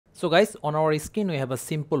So guys, on our screen we have a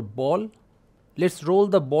simple ball. Let's roll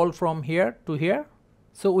the ball from here to here.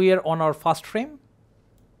 So we are on our first frame.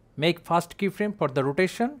 Make first keyframe for the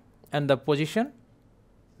rotation and the position.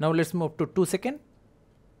 Now let's move to 2 seconds.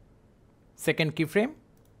 Second keyframe.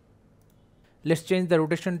 Let's change the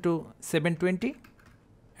rotation to 720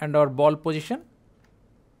 and our ball position.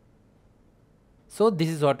 So this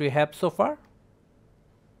is what we have so far.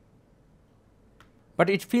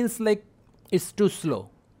 But it feels like it's too slow.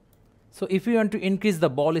 So if we want to increase the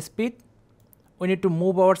ball speed, we need to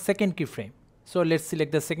move our second keyframe. So let's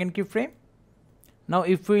select the second keyframe. Now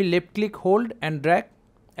if we left click, hold and drag,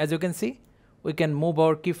 as you can see, we can move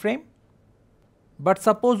our keyframe. But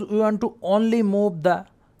suppose we want to only move the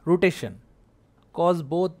rotation, cause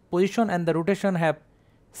both position and the rotation have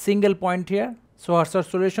single point here. So what's our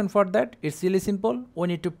solution for that? It's really simple. We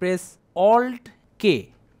need to press Alt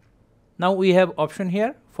K. Now we have option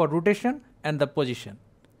here for rotation and the position.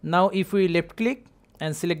 Now if we left click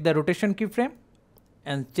and select the rotation keyframe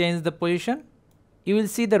and change the position, you will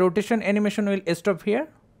see the rotation animation will stop here,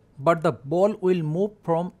 but the ball will move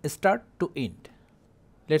from start to end.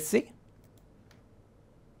 Let's see.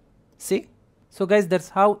 See? So guys, that's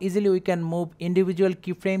how easily we can move individual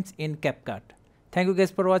keyframes in CapCut. Thank you guys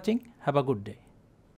for watching. Have a good day.